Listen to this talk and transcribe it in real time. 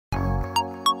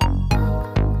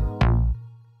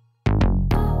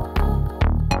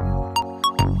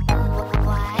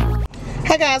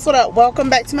Hi guys, what up? Welcome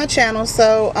back to my channel.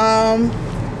 So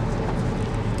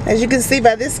as you can see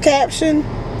by this caption,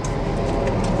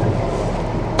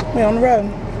 we're on the road.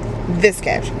 This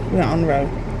caption, we're on the road.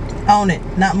 On it,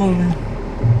 not moving.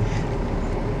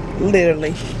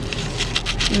 Literally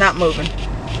not moving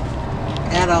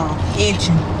At all.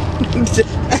 Inching.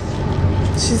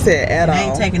 She said at all. I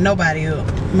ain't taking nobody up.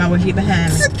 Might well get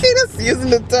behind me. Kina's using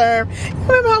the term.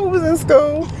 Remember how we was in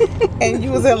school and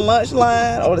you was in lunch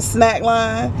line or the snack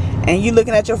line and you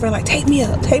looking at your friend like, take me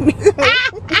up, take me up.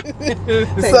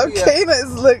 So Kina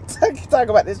is talk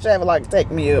about this traffic like, take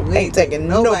me up. Ain't taking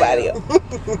nobody up.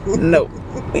 Nope,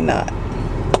 we not.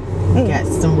 Got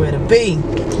somewhere to be.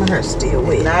 My hair's still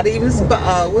wet. Not even,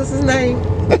 what's his name?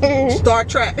 Star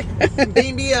Trek.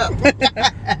 Beam me up.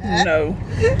 No.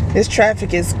 This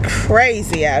traffic is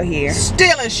crazy out here.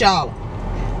 Still in Charlotte.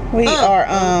 We are,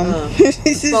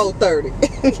 4:30.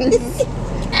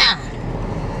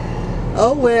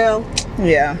 Oh, well.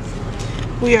 Yeah.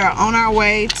 We are on our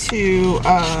way to,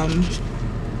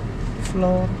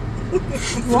 Florida.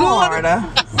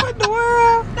 What the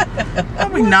world? No,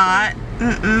 we're not.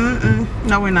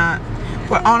 No, we're not.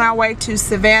 We're on our way to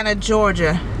Savannah,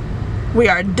 Georgia. We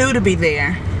are due to be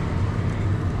there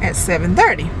at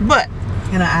 7:30, but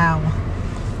In an hour.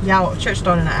 Y'all, church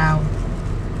started in an hour.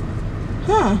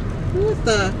 huh? What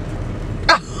the?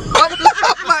 Oh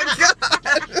my God!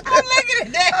 I'm looking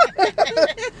at that.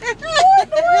 What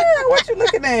the world? What you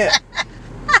looking at?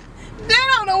 They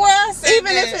don't know where I said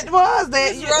Even if it was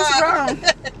that, it's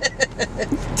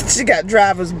wrong. She got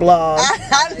driver's blog.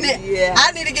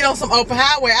 I need to get on some open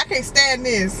highway. I can't stand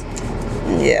this.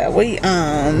 Yeah, we've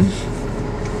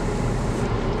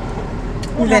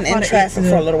been in traffic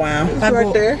for a little while. It's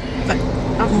right there.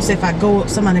 I was gonna say if I go up,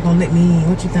 somebody gonna let me in.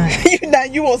 What you think? Now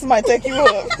you want somebody to take you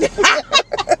up.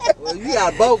 Well, you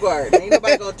got Bogart. Ain't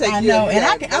nobody gonna take you. I know, up.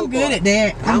 and I'm good at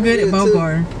that. I'm good at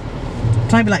Bogart.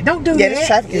 So I be like, don't do Yeah, that. this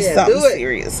traffic is something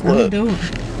serious. Don't Look. do it.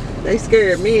 They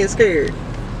scared me and scared.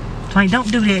 Like,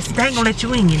 don't do that. They ain't gonna let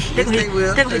you in. They Yes, gonna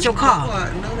will. get your car.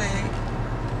 No, they ain't.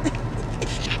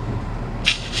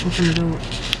 I'm finna do it.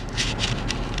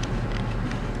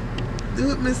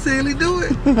 Do it, Miss Silly. Do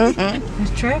it.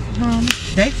 It's traffic, honey.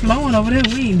 They flowing over there.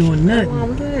 We ain't doing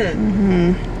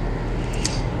nothing.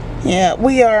 Yeah,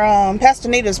 we are. Pastor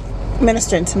Nita's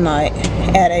ministering tonight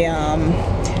at a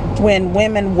When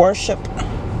Women Worship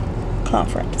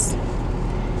conference,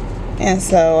 and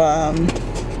so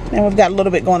and we've got a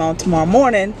little bit going on tomorrow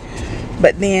morning,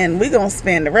 but then we're gonna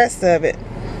spend the rest of it.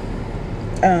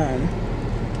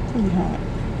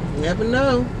 Never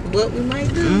know what we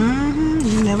might do.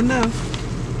 You never know.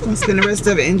 We'll spend the rest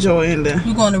of it enjoying the.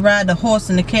 You're going to ride the horse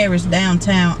and the carriage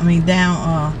downtown. I mean,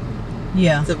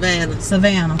 yeah.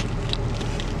 Savannah.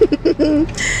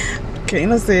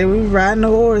 Kayla said we riding the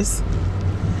horse.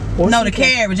 No, the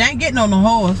carriage. I ain't getting on the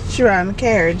horse. She riding the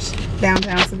carriage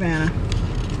downtown Savannah.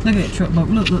 Look at that truck,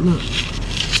 look.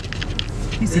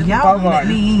 He said, y'all gonna let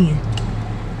me in.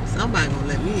 Somebody gonna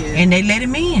let me in. And they let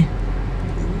him in.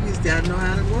 You just gotta know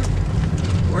how to work.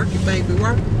 Work it, baby,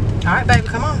 work. All right, baby,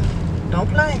 come on. Don't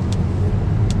play.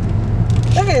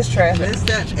 Look at this traffic. That's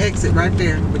that exit right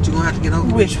there, but you're gonna have to get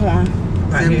over. Which one?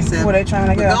 Right here. 77. Where they trying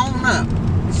to But go? go on up.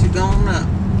 You should go on up.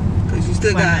 Because you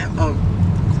still got a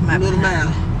little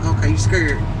mile. Okay, you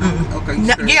scared. Okay, you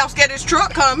scared. Yeah, I'm scared of this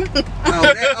truck coming.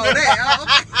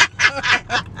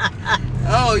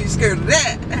 Oh, you scared of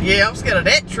that? Yeah, I'm scared of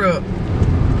that truck.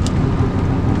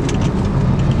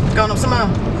 Going up some more.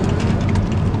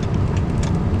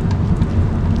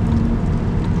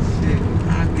 Shit,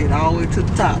 I get all the way to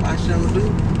the top. I sure do.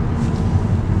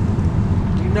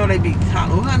 You know they be,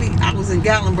 oh honey, I was in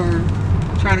Gatlinburg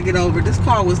trying to get over. This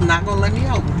car was not gonna let me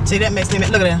over. See, that makes me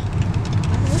look at that.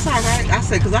 It's all right. I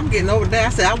said, because I'm getting over there. I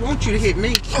said, I want you to hit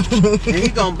me. And he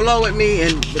gonna blow at me,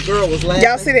 and the girl was laughing.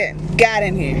 Y'all see that? Got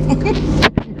in here.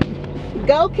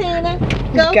 Go, Kenna.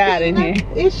 Go, Got in Kenna.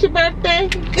 here. It's your birthday.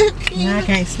 Go, Yeah, I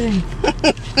can't see.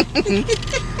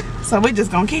 So we're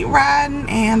just gonna keep riding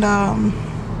and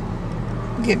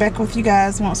get back with you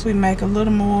guys once we make a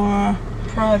little more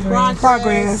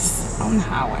progress on the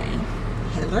highway.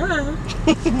 Hello.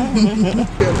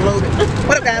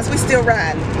 What up, guys? We still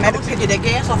riding. I want you to get that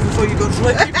gas off before you go to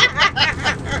sleep.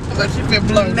 But you feel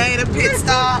blown. Made a pit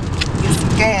stop. Get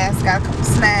some gas. Got a couple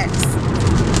snacks.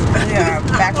 We are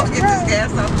back on the Get this road.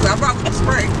 gas off. I brought the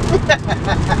spray.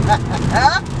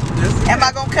 Am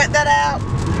I gonna cut that out?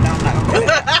 No, I'm not gonna cut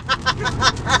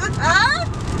it out.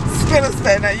 Spinner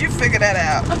say, now you figure that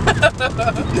out.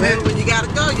 Well, when you gotta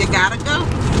go, you gotta go.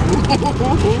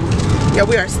 Yeah,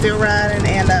 we are still riding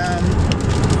and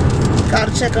got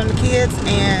to check on the kids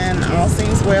and all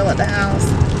seems well at the house.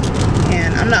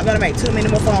 And I'm not gonna make too many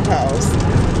more phone calls.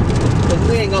 But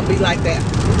we ain't gonna be like that.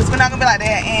 Because we're not gonna be like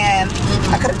that, and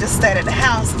I could have just stayed at the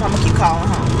house, so I'm gonna keep calling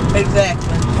home.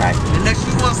 Exactly. Right. Unless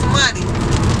you want some money.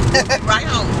 Right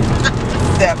home.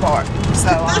 That part.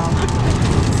 So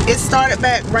it started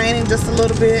back raining just a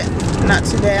little bit. Not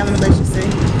too bad. Let me let you see.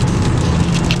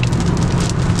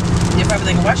 You're probably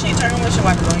thinking, why she ain't turning windshield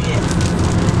wipers on yet?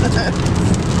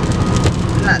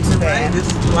 Not too bad. This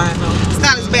is flying on. It's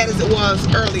not as bad as it was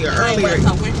earlier. Earlier,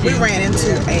 we ran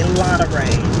into a lot of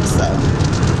rain. So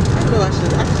I know I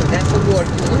should add some water.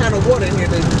 We don't have no water in here,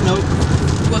 do you? Nope.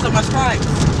 You want some of my Sprite?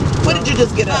 what did you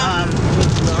just get? No, I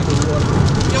need water.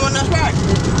 You want no Sprite?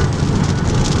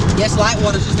 Yes, light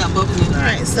water just got bubbles in it. All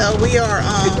right, so we are.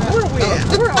 Where are we at?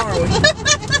 Where are we?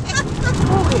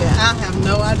 Where we at? I have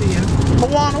no idea.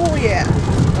 Moana, where we at?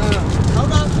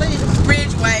 Hold on, please.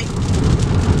 Ridgeway.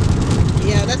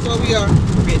 Yeah, that's where we are.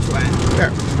 Ridgeway.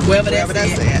 Wherever Wherever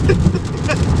that's that's at.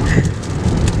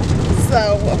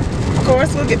 So, of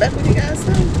course, we'll get back with you guys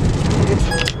soon.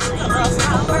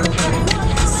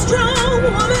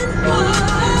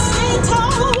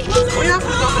 We have to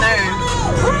go over there.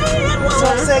 So I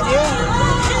said, yeah.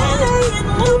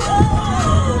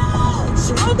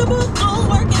 She wrote the book on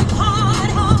working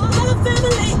hard, her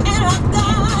family and her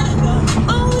God.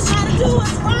 Always try to do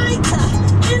what's right,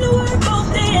 in the work both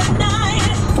day and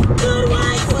night. Good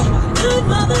wife, good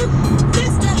mother,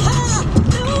 next to her,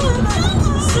 no other.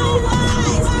 So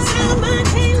wise, sound mind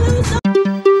can't lose.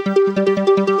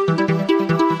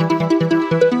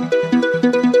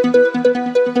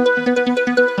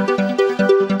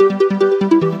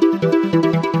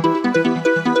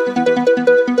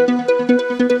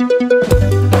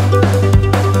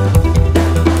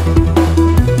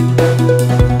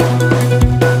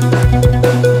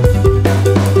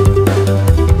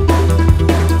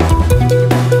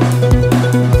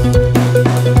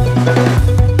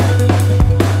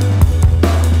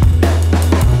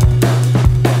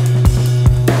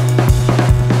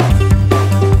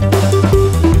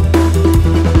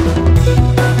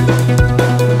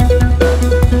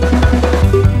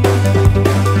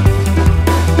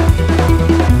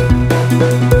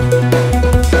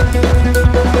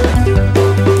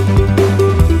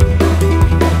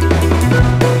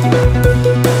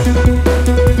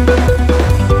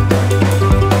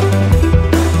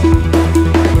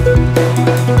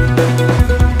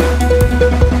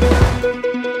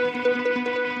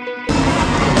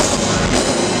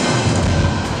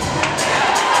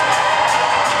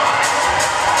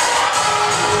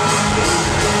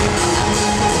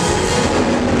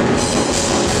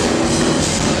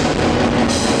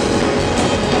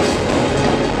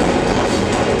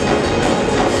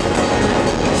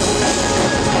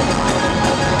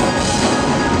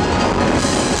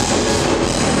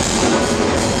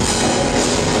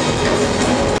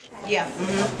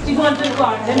 She's going to the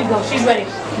car. Let me go. She's ready.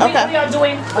 Okay. What y'all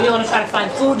doing? Are y'all gonna try to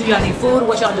find food? Do y'all need food?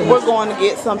 What y'all doing? We're going to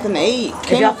get something to eat.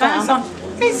 If y'all find something.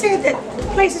 They said that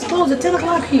place is closed at 10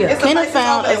 o'clock here. Kena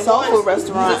found a soul food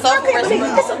restaurant.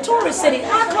 It's a tourist city.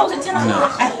 I close at 10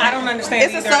 o'clock. I don't understand.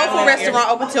 It's a soul food restaurant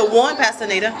open till 1, Pastor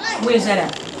Nita. Where's that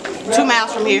at? 2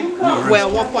 miles from here. Well,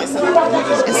 1.7.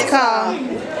 It's called.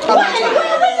 Hold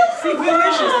on.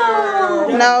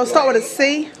 No, start with a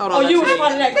C. Hold on. You was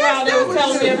part of that crowd they were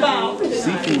telling me about. It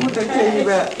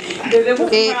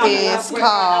is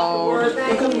called.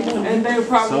 And they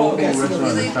probably Soul food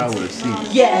restaurant that start with a C.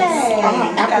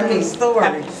 Yes. After these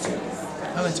stories.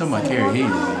 I've been talking about Carrie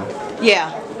Hayes.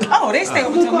 Yeah. Oh, they stay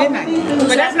open till midnight.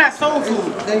 But that's not soul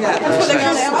food. They got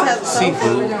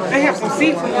Seafood. They have some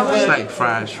seafood. It's like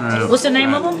fried shrimp. What's the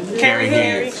name of them? Carrie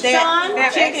Hayes. They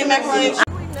have chicken, macaroni.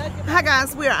 Hi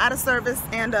guys, we are out of service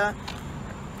and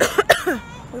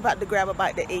we're about to grab a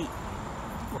bite to eat.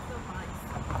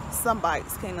 Some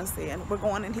bites, Kena said. We're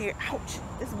going in here. Ouch!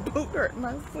 This boot hurt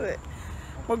my foot.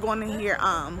 We're going in here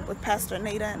with Pastor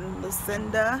Nita and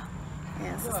Lucinda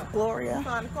and Sister Gloria. You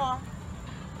find the car?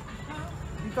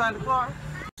 You find the car?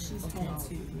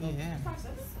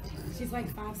 She's like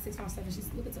 5'6", 5'7". She's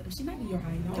look at her. She might be your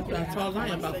height. No? That's tall. I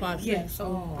am about 5'6". Yeah.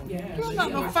 So yeah. You're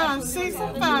not no 5'6",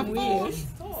 I'm 5'4".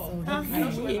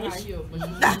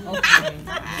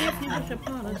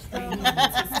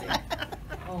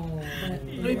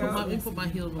 Let me put my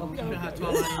heels on. You know how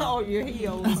tall I am. Oh, your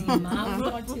heels. Is he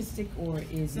mildly autistic or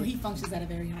is he functions at a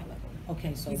very high level?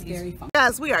 Okay, so he's very functional.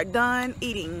 Guys, we are done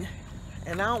eating.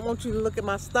 And I don't want you to look at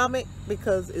my stomach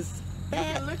because it's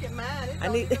fat. Look at mine.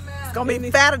 It's gonna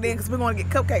be fatter then because we're gonna get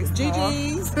cupcakes.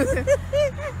 GG's.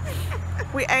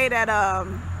 We ate at oh,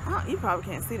 you probably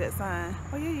can't see that sign.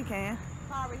 Oh yeah, you can.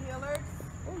 Power Healers.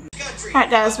 Alright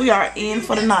guys, we are in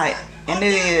for the night. And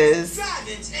it is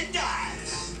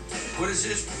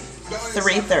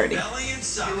 3:30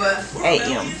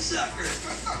 a.m.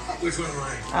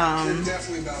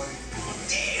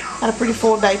 Had a pretty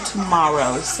full day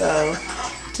tomorrow, so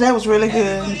today was really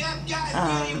good.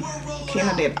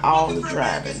 Kena did all the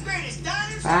driving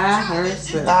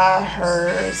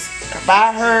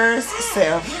by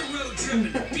herself.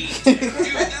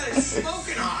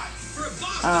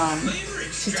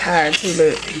 She's tired too.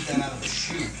 Look.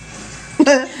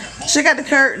 She got the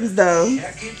curtains though.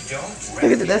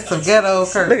 Look at that's some ghetto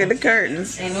curtains. Look at the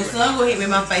curtains. Ain't no sun gonna hit me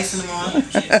in my face in the morning.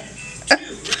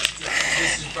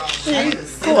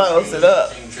 Close it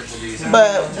up.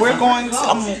 But we're going to,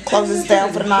 I'm going to close this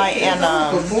down for the night and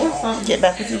get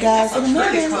back with you guys in a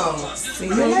minute. See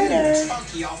you later.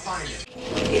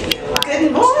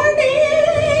 Good morning.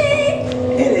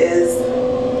 It is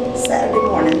Saturday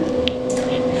morning.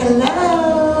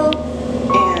 Hello.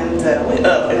 And we're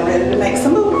up and ready to make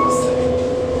some moves.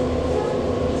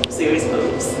 Serious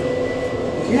moves.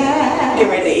 Yeah. Get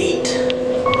ready to eat.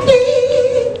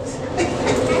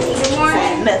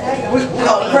 Nothing.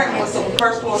 Oh, breakfast with some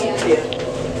first one. Yeah.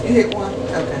 You hit one?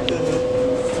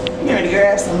 Okay. You ready to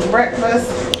grab some breakfast?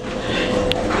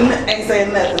 Ain't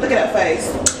saying nothing. Look at that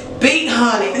face. Beat,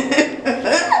 honey.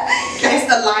 It's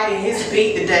the light in his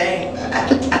beat today.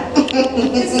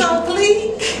 It's no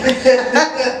fleek.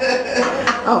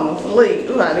 On fleek.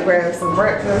 We're about to grab some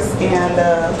breakfast and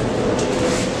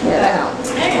get out.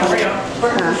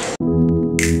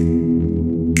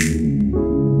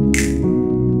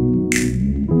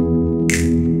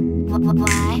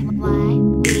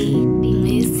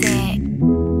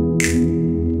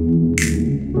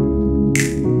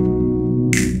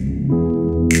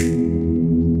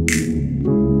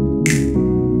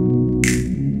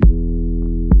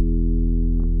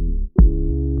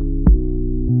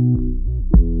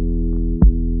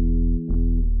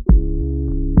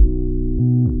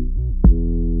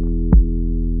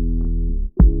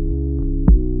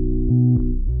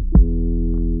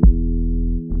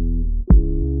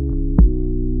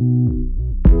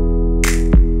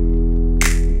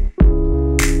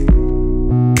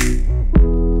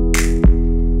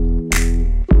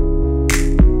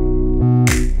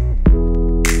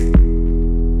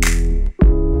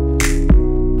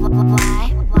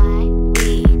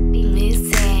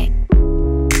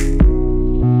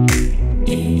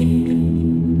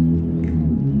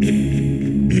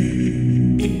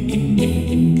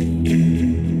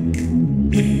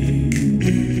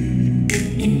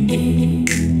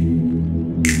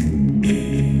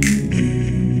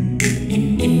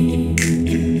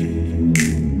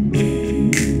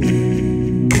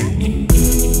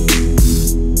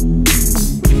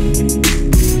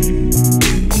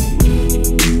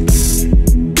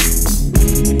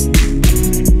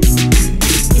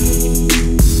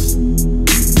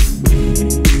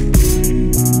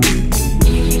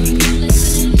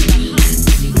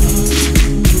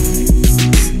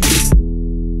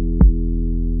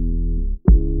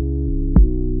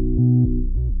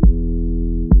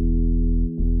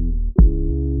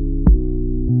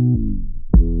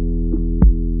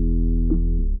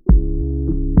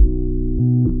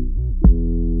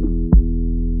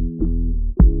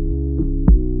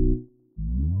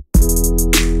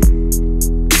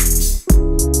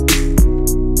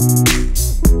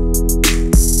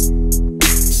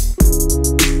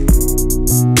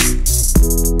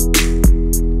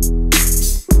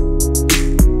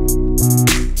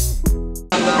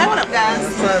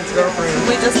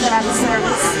 We just got out of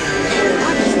service. I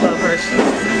just love her.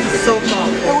 She's so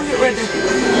thoughtful. What we get ready to do?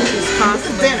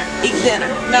 Dinner. Eat dinner.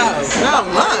 No,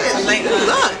 lunch.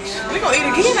 Lunch. We gonna eat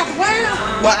again after a while.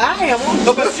 Well, I am.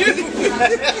 What about you? You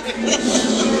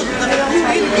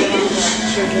eat again?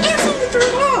 It's only 3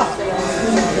 o'clock.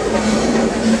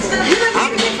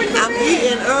 I'm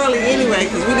eating early anyway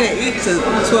because we didn't eat till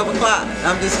 12 o'clock.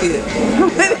 I'm just kidding.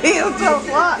 It's 12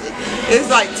 o'clock. It's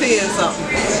like 10 something.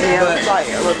 Yeah, it was like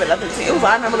a little bit after 10. It was,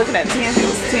 I remember looking at 10. It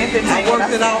was 10:15. I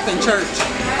worked it off in church.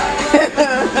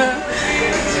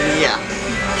 Yeah.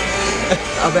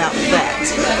 About that.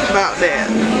 About that.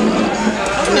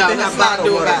 No, let's not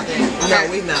do about that. No,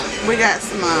 we not. We got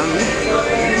some, we're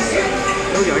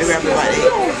going to grab the bite. We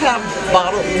don't have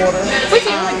bottled water. We do.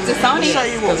 It's a Sony. Show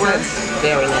you what we're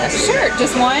very nasty. Sure,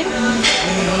 just one?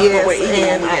 Yes, we're eating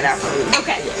and when we get our food.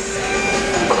 Okay.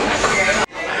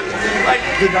 Like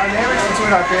the dynamics between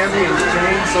our family has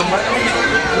changed so much.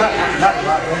 Not a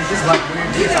lot, it's just like weird.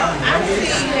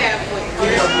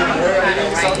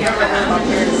 So I've never heard my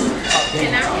parents talk.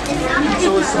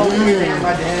 So it's so weird.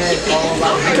 My dad, all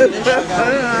about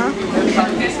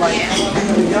It's like,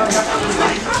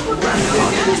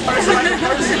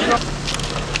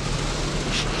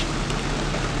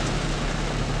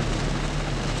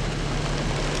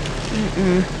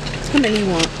 How many you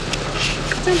want?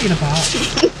 Don't get a box.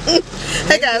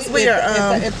 Hey guys, we are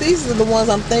If these are the ones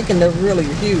I'm thinking, they're really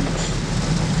huge.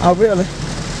 oh really?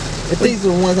 If these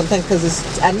are the ones I'm thinking,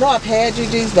 because I know I've had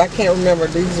GGs, but I can't remember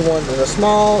if these are the ones that are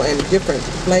small and different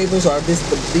flavors, or these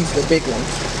the big ones.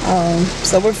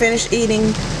 So we're finished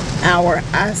eating our,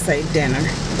 I say dinner,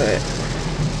 but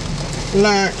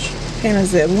Lunch. Hannah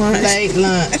said lunch. Late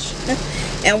lunch.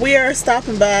 And we are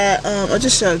stopping by, I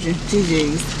just showed you,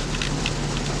 GG's.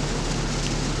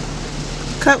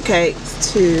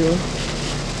 Cupcakes to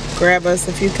grab us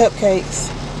a few cupcakes.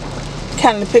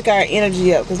 Kind of pick our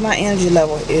energy up, because my energy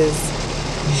level is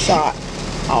shot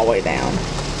all the way down.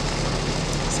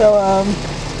 So,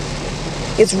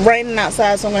 it's raining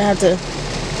outside, so I'm going to have to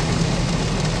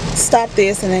stop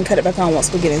this and then cut it back on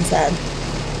once we get inside.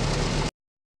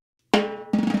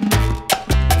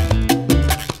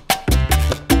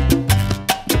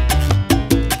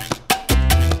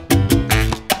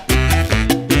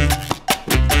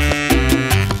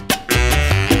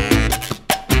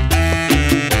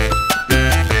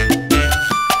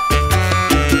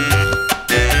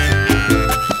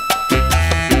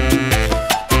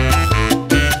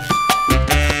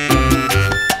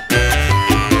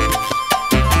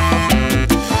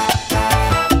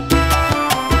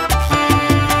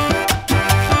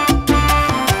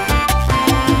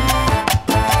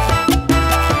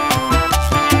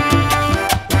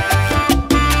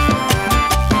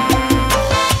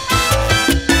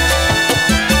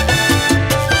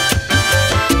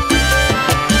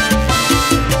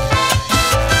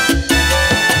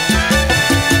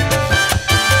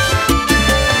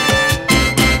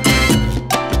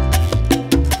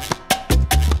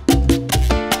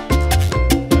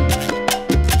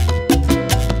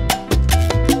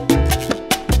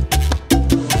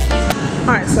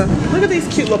 Alright, so look at these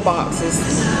cute little boxes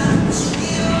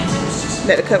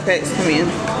that the cupcakes come in.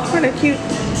 Aren't they cute?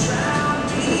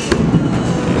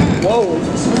 Whoa.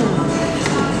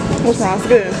 That sounds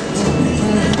good.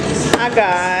 I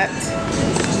got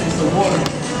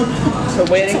the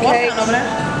wedding cake.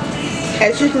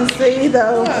 As you can see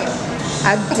though,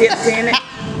 I dipped in it.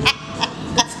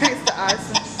 Taste the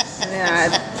icing. And then I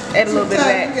add a little bit of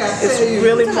that. It's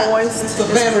really moist. It's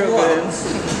real good.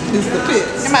 It's the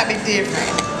pits. It might be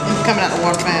different. It's coming out the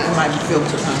water It fountain. might be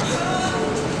filtered, huh?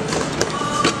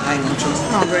 I ain't gonna trust it.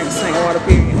 I don't drink single water,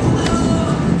 period.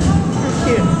 That's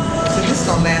cute. So this is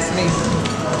gonna last me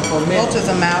for a minute. Vulture's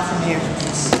a mile from here.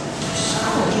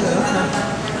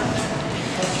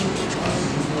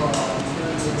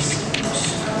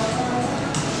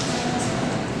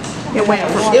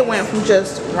 It went from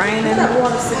just raining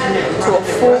to a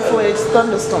full-fledged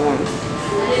thunderstorm.